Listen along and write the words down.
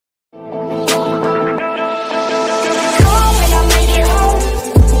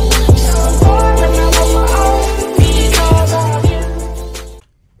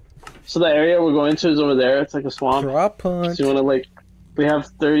So the area we're going to is over there. It's like a swamp. Drop So punch. you want to like, we have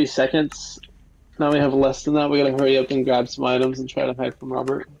 30 seconds. Now we have less than that. We gotta hurry up and grab some items and try to hide from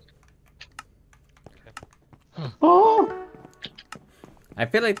Robert. Oh, I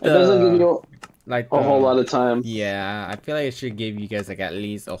feel like it doesn't give you a whole lot of time. yeah, I feel like it should give you guys like at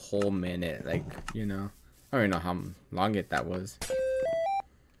least a whole minute, like, you know. I don't even know how long that was.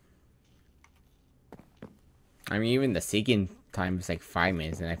 I mean, even the seeking time is like 5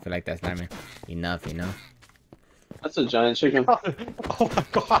 minutes, and I feel like that's not enough, you know. That's a giant chicken. Oh my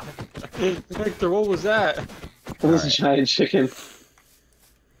god! Victor, what was that? That's a giant chicken.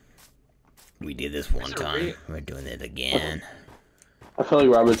 We did this one Is it time. real? We're doing it again. I feel like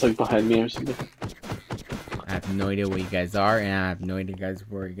Robert's like behind me or something. I have no idea where you guys are, and I have no idea guys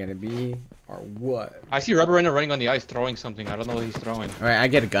where you're gonna be or what. I see Rubber Runner running on the ice throwing something. I don't know what he's throwing. All right, I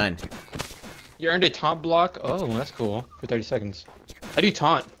get a gun. You earned a taunt block. Oh, that's cool. For 30 seconds. How do you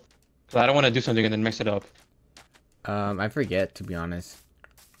taunt? Cause I don't want to do something and then mix it up. I forget, to be honest.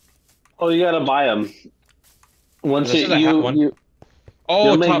 Oh, you gotta buy them. Once This is a hat one. you Oh,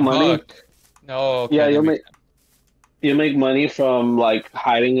 You'll make top money. hook. No. Okay, yeah, that you'll makes make money from like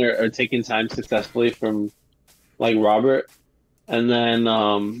hiding or taking time successfully from like Robert. And then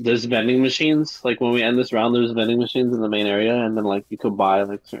there's vending machines. Like when we end this round, there's vending machines in the main area, and then like you could buy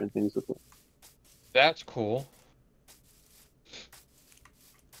like certain things with it. That's cool.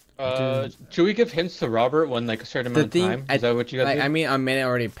 Should we give hints to Robert when like a certain amount of time? Is that what you guys like, do? I mean, a minute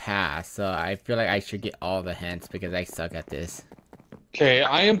already passed, so I feel like I should get all the hints because I suck at this. Okay,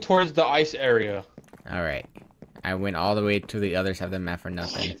 I am towards the ice area. All right, I went all the way to the other side of the map for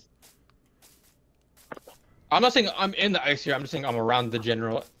nothing. I'm not saying I'm in the ice here. I'm just saying I'm around the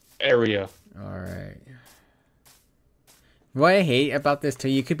general area. All right. What I hate about this too,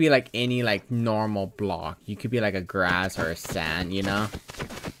 you could be like any like normal block. You could be like a grass or a sand, you know.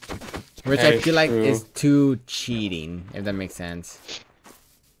 Which That I is feel like true. is too cheating, if that makes sense.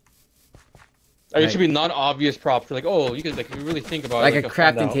 Like, it Like- should be non-obvious props. Like, oh, you could like if you really think about Like it, a you'll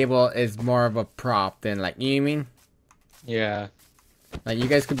find crafting out. table is more of a prop than like, you know what I mean? Yeah. Like you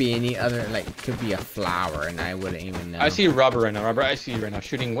guys could be any other, like could be a flower, and I wouldn't even know. I see Robert right now. Robert, I see you right now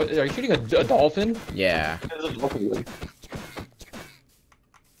shooting. What are you shooting? A dolphin? Yeah. There's a dolphin gun.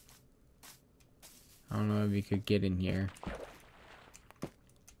 I don't know if you could get in here.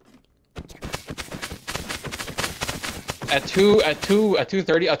 At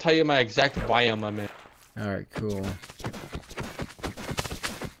 2:30, I'll tell you my exact biome I'm in. All right, cool.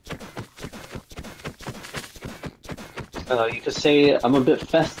 You could say I'm a bit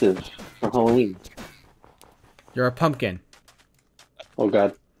festive for Halloween. You're a pumpkin. Oh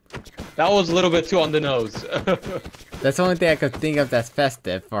God. That was a little bit too on the nose. That's the only thing I could think of that's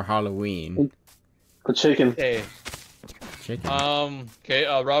festive for Halloween. A chicken. Okay. Chicken. Okay.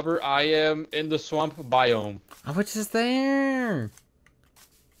 Robert, I am in the swamp biome. Oh, which is there?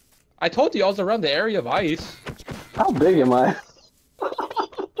 I told you I was around the area of ice. How big am I?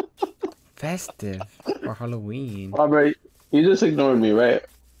 Festive for Halloween. Robert, you just ignored me, right?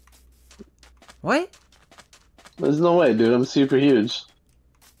 What? There's no way, dude. I'm super huge.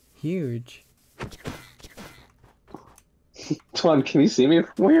 Huge. Twan, can you see me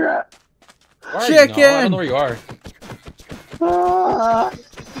from where you're at? Where are you now? I Chicken! don't know where you are. Ah! I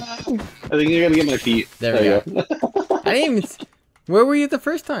think you're gonna get my feet. There we you I didn't even. Where were you the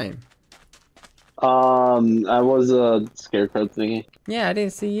first time? go. I was a scarecrow thingy. Yeah, I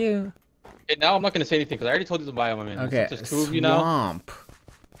didn't see you. Okay, now I'm not gonna say anything because I already told you the biome I'm in. Okay. Just two of you now. Swamp.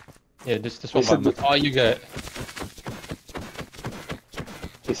 Yeah, just the swamp said biome. That's all you get.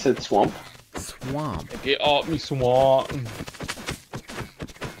 He said swamp. Swamp. Get off me, swamp. I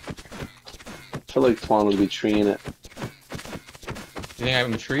feel like Twan would be treeing it. You think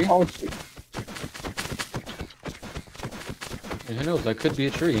I'm a tree? Oh, Yeah, who knows? I could be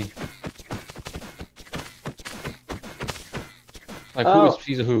a tree. Like, who Oh. is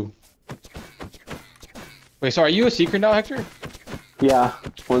she's a who? Wait, so are you a seeker now, Hector? yeah.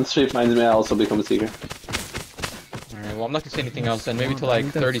 Once she finds me, I'll also become a seeker. Alright, well, I'm not gonna say anything else then. Maybe till Swamp. I like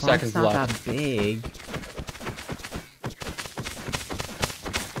mean, the 30 swamp's seconds not left. that big.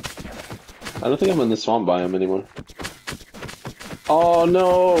 I don't think I'm in the swamp biome anymore. Oh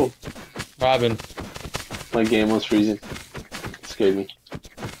no! Robin, My game was freezing. It scared me.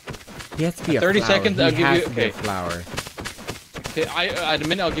 He has to be a 30 flower. seconds, He I'll give has you- to be a okay. flower. okay, at a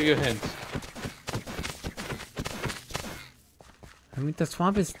minute I'll give you a hint. I mean, the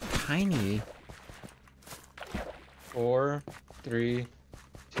swamp is tiny. 4, 3,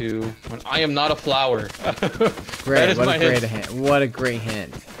 2, 1. I am not a flower. Great. is What my a great hint. hint. What a great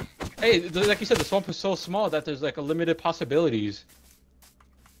hint. Hey, like you said, the swamp is so small that there's like a limited possibilities.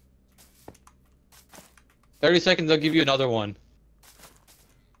 30 seconds, I'll give you another one.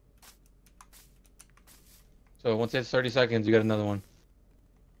 So once it's 30 seconds, you get another one.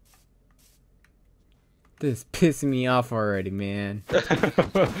 This is pissing me off already, man.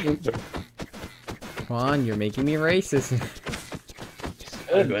 Come on, you're making me racist.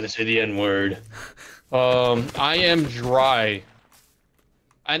 I'm going to say the N-word. I am dry.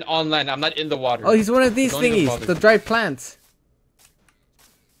 And on land, I'm not in the water. Oh, he's one of these Don't even thingies, bother. the dried plants.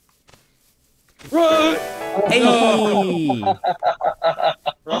 Run! Hey!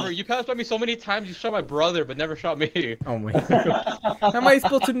 Robert, you passed by me so many times, you shot my brother, but never shot me. Oh my god. How am I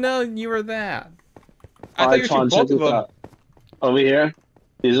supposed to know you were that? I thought you Twan, shoot check both of this them. out. Over here,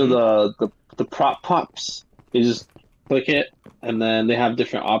 these are the prop pops. You just click it, and then they have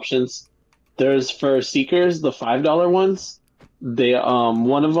different options. There's for seekers the $5 ones. They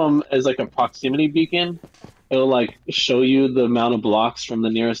one of them is like a proximity beacon. It'll like show you the amount of blocks from the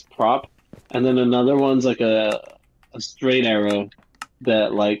nearest prop, and then another one's like a straight arrow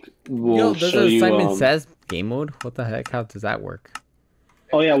that like will Yo, there's show a you. Simon Says game mode. What the heck? How does that work?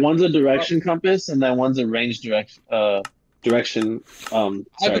 Oh yeah, one's a direction compass, and then one's a range direction. Direction. I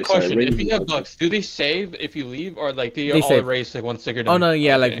have a question. range If you have direction. bucks, do they save if you leave, or like they They all save. erase like one sticker? Oh no,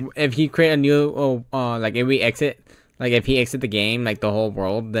 yeah, Okay. like if he create a new, like if we exit, like if he exit the game, like the whole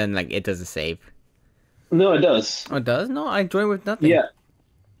world, then like it doesn't save. No, it does. Oh, it does? No, I joined with nothing. Yeah.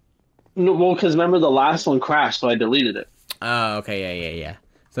 No, well, because remember the last one crashed, so I deleted it. Oh, okay, yeah.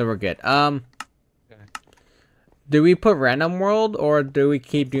 So we're good. Okay. Do we put random world or do we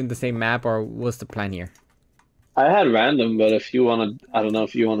keep doing the same map, or what's the plan here? I had random, but if you want to, I don't know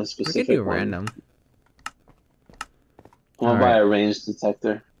if you want a We specific could do one. random. I'll buy Alright. a range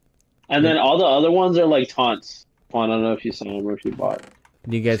detector. And then all the other ones are like taunts. Well, I don't know if you saw them or if you bought.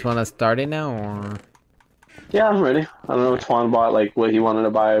 Do you guys want to start it now, or Yeah, I'm ready. I don't know if Twan bought like what he wanted to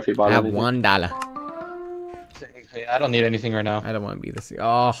buy or if he I bought have anything. $1? Hey, I don't need anything right now. I don't want to be this.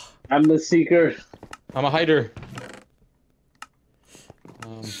 Oh, I'm the seeker. I'm a hider.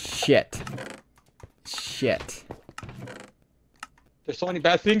 shit. There's so many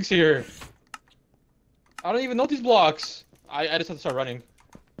bad things here. I don't even know these blocks. I just have to start running.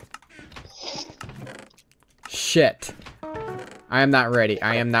 Shit. I am not ready.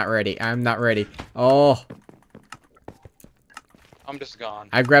 Oh, I'm just gone.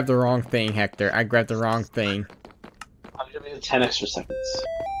 I grabbed the wrong thing, Hector. I grabbed the wrong thing. I'll give you 10 extra seconds.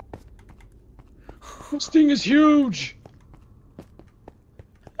 This thing is huge.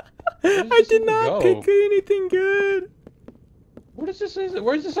 I this did even not go? pick anything good. Where's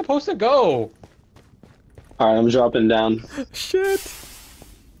this supposed to go? Alright, I'm dropping down. Shit.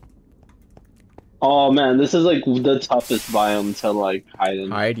 Oh man, this is like the toughest biome to like hide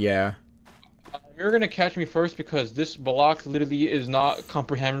in. Hide, yeah. You're gonna catch me first because this block literally is not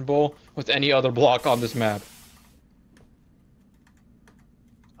comprehensible with any other block on this map.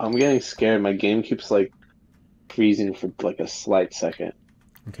 I'm getting scared. My game keeps like freezing for like a slight second.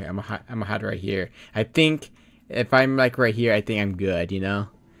 Okay, I'm a hide right here. I think if I'm like right here, I think I'm good, you know?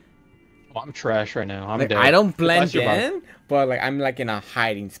 Oh, I'm trash right now. I'm Like, dead. I don't If blend that's your bug- in, but like I'm like in a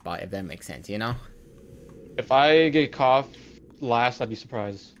hiding spot, if that makes sense, you know? If I get caught last, I'd be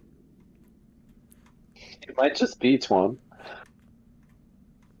surprised. It might just be Twan.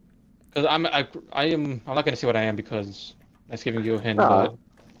 Because I'm not gonna say what I am because that's giving you a hint, Oh. but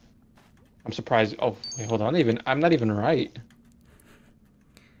I'm surprised. Oh, wait, hold on. I'm not even right.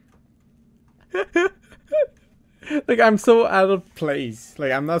 Like I'm so out of place.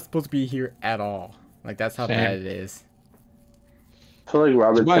 Like I'm not supposed to be here at all. Like that's how Same. bad it is. I feel like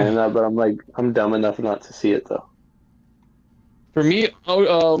Robert's Why? saying that, but I'm dumb enough not to see it though. For me,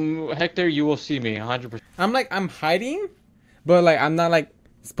 Hector, you will see me 100%. I'm hiding, but like I'm not like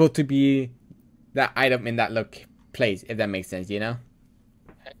supposed to be that item in that place, if that makes sense, you know?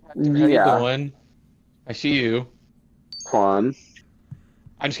 How you Yeah, doing? I see you. Twan.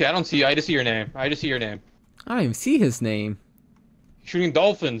 I'm just kidding. I don't see you. I just see your name. I don't even see his name. Shooting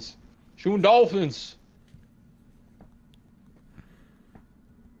dolphins. Shooting dolphins.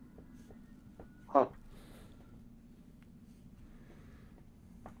 Huh.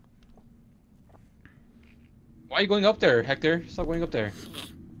 Why are you going up there, Hector? Stop going up there.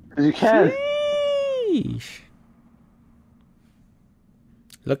 'Cause you can. Sheesh.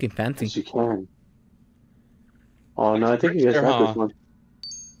 Looking fancy. Yes, you can. Oh no, I think you guys There, got huh? this one.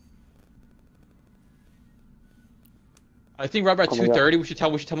 I think right by Oh my God. 2:30, we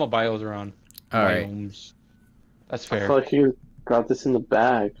should tell my bios around. Alright. Biomes. That's I fair. feel like you got this in the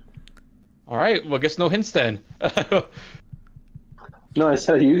bag. All right. Well, guess no hints then. No, I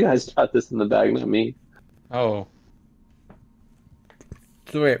said you guys got this in the bag, not me. Oh,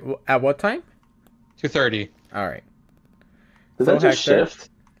 So wait, at what time? 2:30. All right, Did So that just Hector- shift?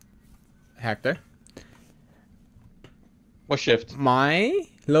 Hector. What shift? My It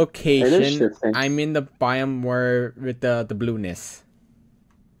is location. shifting. I'm in the biome where with the blueness.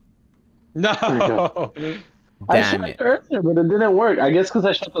 No. I Damn shot it! earlier, but it didn't work. I guess because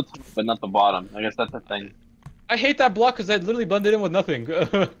I shot the top, but not the bottom. I guess that's the thing. I hate that block because I literally blended in with nothing.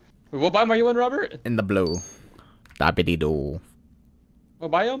 What biome are you in, Robert? In the blue. Dabbity doo.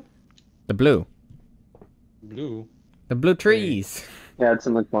 What biome? The blue. Blue. The blue trees. Yeah, it's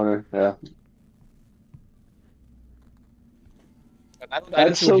in the corner. Yeah. I didn't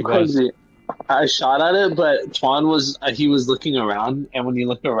That's see what so he was. crazy. I shot at it, but Twan was he was looking around, and when you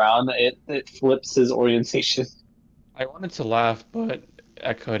look around, it flips his orientation. I wanted to laugh, but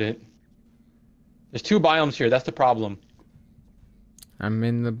I couldn't. There's 2 biomes here. That's the problem. I'm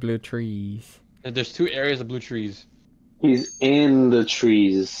in the blue trees. There's 2 areas of blue trees. He's in the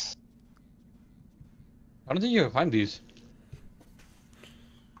trees. I don't think you can climb these.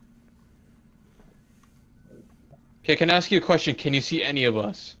 Okay, can I ask you a question? Can you see any of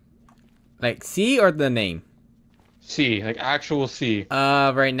us? Like C or the name? C, like actual C.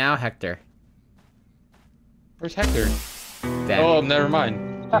 Right now, Hector. Where's Hector? Damn Oh, it. never mind.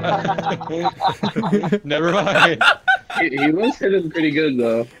 Never mind. He was hitting pretty good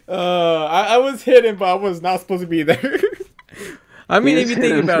though. I was hidden, but I was not supposed to be there. I mean, He if was you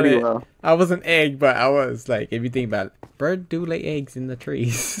think hitting about pretty it, well. I was an egg, but I was like, if you think about it, bird do lay eggs in the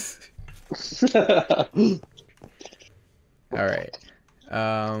trees. All right.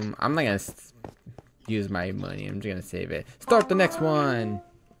 I'm not gonna use my money. I'm just gonna save it. Start the next one.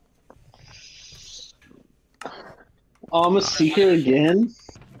 Oh, I'm a seeker again.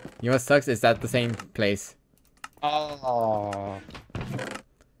 You know what sucks? It's at the same place. Oh.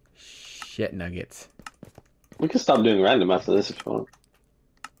 Shit nuggets. We can stop doing random after this if you want.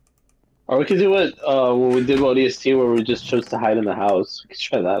 Or we could do what when we did ODST where we just chose to hide in the house. We could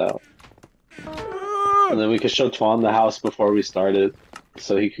try that out. And then we could show Twan the house before we started,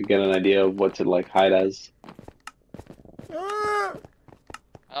 so he could get an idea of what to like hide as. I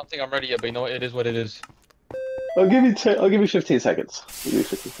don't think I'm ready yet, but you know what? It is what it is. I'll give you 15 seconds. I'll give you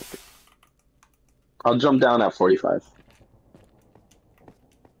 15 seconds. I'll jump down at 45.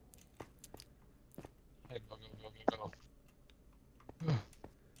 Hey, go.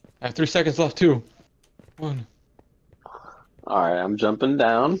 I have 3 seconds left too. 1. Alright, I'm jumping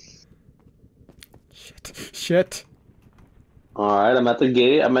down. Shit. Alright, I'm at the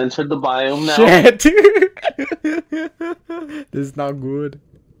gate. I'm entered the biome now. Shit. This is not good.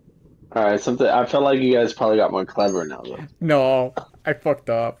 Alright, I feel like you guys probably got more clever now though. No, I fucked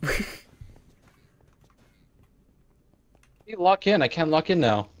up. You lock in. I can't lock in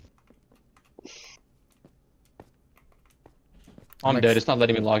now. I'm dead. It's not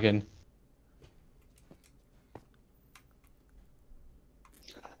letting me log in.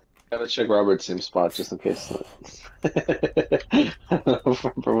 Gotta check Robert's same spot just in case.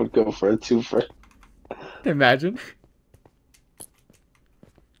 Robert would go for a twofer. Imagine.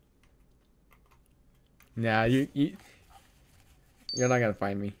 Nah, you're not gonna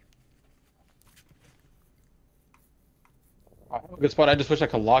find me. I have a good spot. I just wish I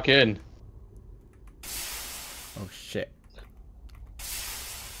could lock in. Oh shit.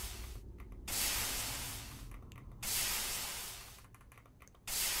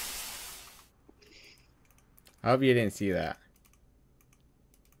 I hope you didn't see that.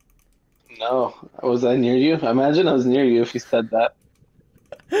 No, was I near you? Imagine I was near you if you said that.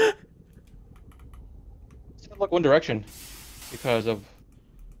 Just look one direction because of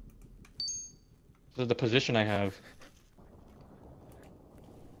the position I have.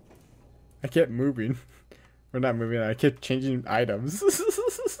 I kept moving. We're not moving. I kept changing items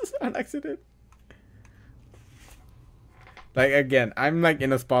on accident. Like again, I'm like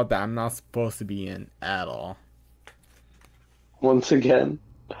in a spot that I'm not supposed to be in at all. Once again.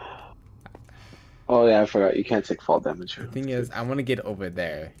 Oh yeah, I forgot. You can't take fall damage. The thing is, I want to get over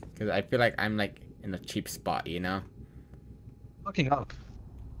there because I feel like I'm like in a cheap spot, you know. Looking up.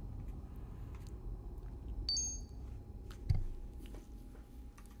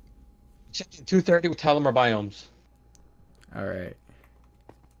 Checking 230 with Talimar biomes. All right.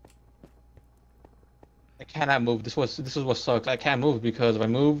 I cannot move. This is what sucks. I can't move because if I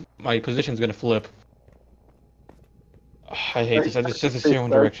move, my position's gonna flip. Ugh, I hate this. I just have to stay in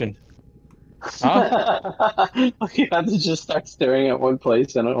one direction. Huh? You have to just start staring at one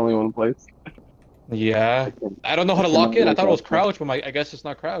place and only one place. Yeah. I don't know how to lock in. I thought it was crouch, but I guess it's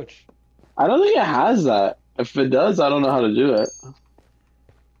not crouch. I don't think it has that. If it does, I don't know how to do it.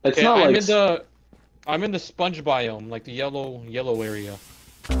 It's Okay, not I'm like I'm in the sponge biome, like the yellow area.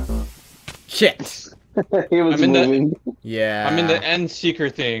 Shit. He was I'm in the- moving. Yeah. I'm in the end seeker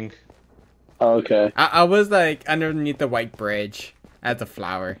thing. Oh, okay. I was like underneath the white bridge at the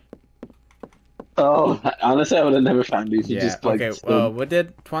flower. Oh, honestly, I would have never found you. He Yeah. just like Okay. stood. What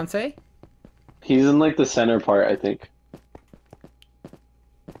did Twan say? He's in like the center part, I think.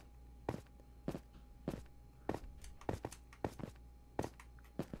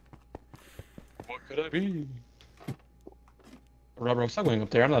 What could I be? Robert, I'm still going up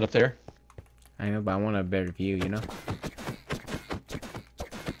there. I'm not up there. I know, but I want a better view. You know.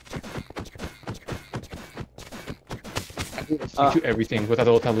 I do everything without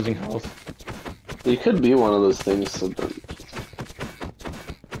all the time losing health. You could be one of those things. So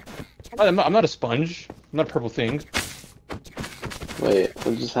I'm not a sponge. I'm not a purple thing. wait,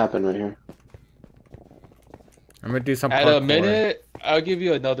 what just happened right here? I'm gonna do some. At parkour. a minute, I'll give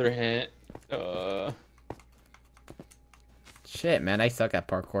you another hint. Shit, man, I suck at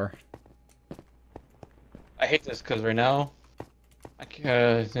parkour. I hate this because right now, I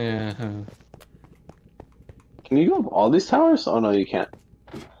can't. Can you go up all these towers? Oh no, you can't.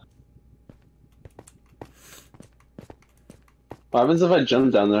 What happens if I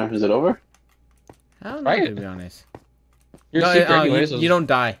jump down there? Is it over? I don't know, Right. to be honest. You're No, secret anyways. you don't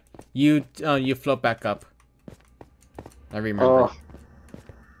die. You float back up. I remember. Oh.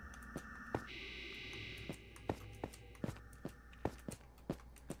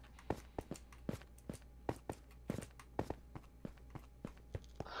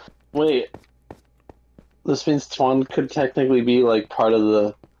 Wait. This means Twan could technically be like part of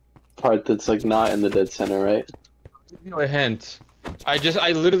the part that's like not in the dead center, right? Give you a hint. I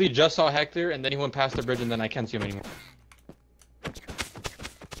literally just saw Hector, and then he went past the bridge, and then I can't see him anymore.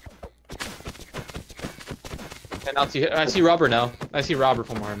 And I see Robert now. I see Robert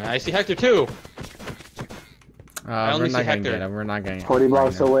from where I'm at. I see Hector too. I only We're see not gonna Hector. get it. We're not gonna. 40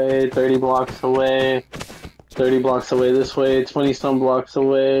 blocks away, 30 blocks away, 30 blocks away this way, 20 some blocks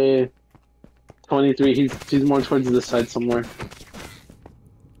away, 23. He's more towards this side somewhere.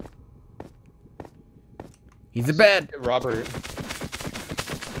 He's a bed. Robert.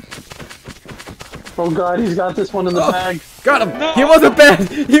 Oh god, he's got this one in the bag. Got him. No! He was a bed.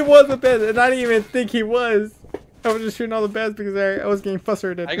 He was a bed, and I didn't even think he was. I was just shooting all the beds because I was getting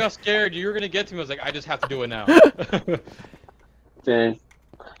frustrated. I got scared. You were gonna get to me. I was like, I just have to do it now. Dang.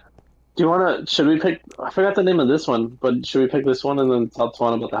 Do you wanna? Should we pick? I forgot the name of this one, but should we pick this one and then tell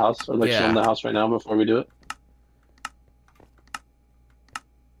Twan about the house, or like show him Yeah. the house right now before we do it?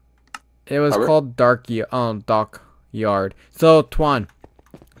 It was Robert? called Dock Yard. So Twan,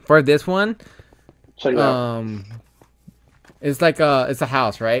 for this one, Check it out. it's like it's a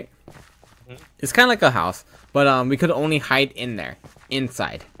house, right? Mhm. It's kind of like a house, but we could only hide in there,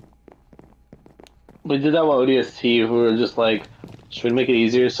 inside. We did that with ODST. We were just like, should we make it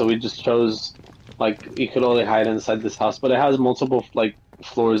easier? So we just chose, like, you could only hide inside this house, but it has multiple like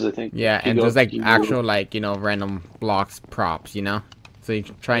floors, I think. Yeah, You and go- there's like you go- actual like random blocks, props, So you're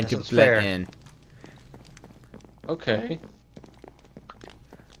trying to This is blend fair. in. Okay.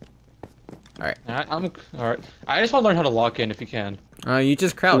 Alright. I'm alright. I just want to learn how to lock in if you can. You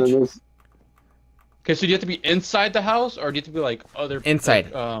just And crouch. then there's- Okay, so do you have to be inside the house, or do you have to be like other?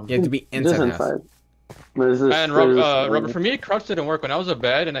 Inside. Like, You have to be Just inside the house. inside. There's this. And there's this, Robert, for me, crouch didn't work. When I was in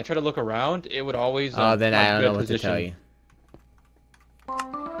bed and I tried to look around, it would always. Oh, then like, I don't bed know what to position. tell you.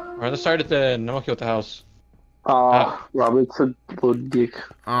 Alright, let's start at the. I'm gonna kill the house. Robert's a little dick.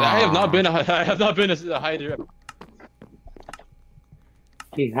 I have not Aw. been. I have not been a hider.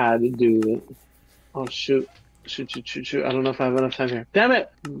 He had to do it. Oh shoot. Shoot. I don't know if I have enough time here. Damn it!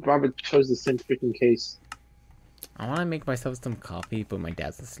 Robert chose the same freaking case. I want to make myself some coffee, but my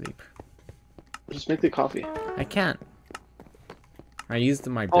dad's asleep. Just make the coffee. I can't. I used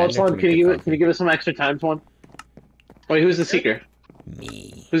my Oh, blender to Twan, make can the you coffee. give us some extra time, Twan? Wait, who's the seeker?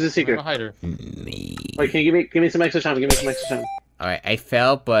 Me. Who's the I'm seeker? a hider. Me. Wait, can you give me some extra time? Give me some extra time. Alright, I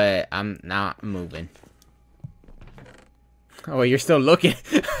fell, but I'm not moving. Oh, you're still looking.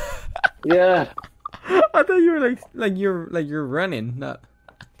 Yeah. I thought you were like you're running. Not.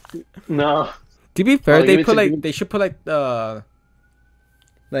 No. To be fair, Oh, give me some- give me- they should put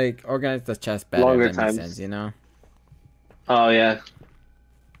like organize the chest better. Longer If that makes times. sense, Oh yeah.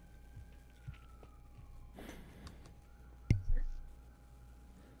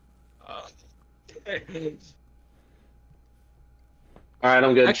 All right,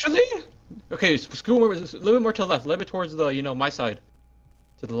 I'm good. Actually, okay, school more, a little bit more to the left, a little bit towards the, my side,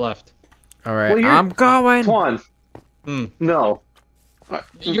 to the left. All right, Well, you're- I'm going. Twan. Hmm. No.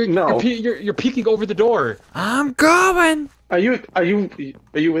 No. You're peeking over the door. I'm going. Are you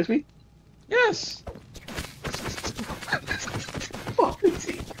with me? Yes.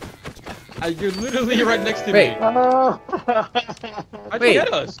 You're literally right next to Wait. me. Oh. How'd Wait. you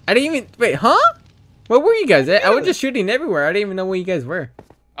get us? I didn't even wait, huh? Where were you guys? I was just shooting everywhere. I didn't even know where you guys were.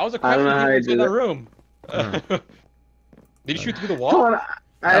 I was a I don't know how I in did that it. room. Oh. Did you shoot through the Come wall? on,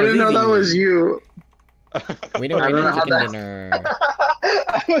 I didn't know that was you. We don't I don't know eat how chicken that- dinner.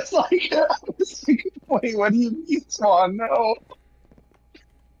 I was like, wait, what do you mean, Swan? No.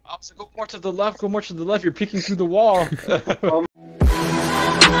 I was like, go more to the left, go more to the left. You're peeking through the wall.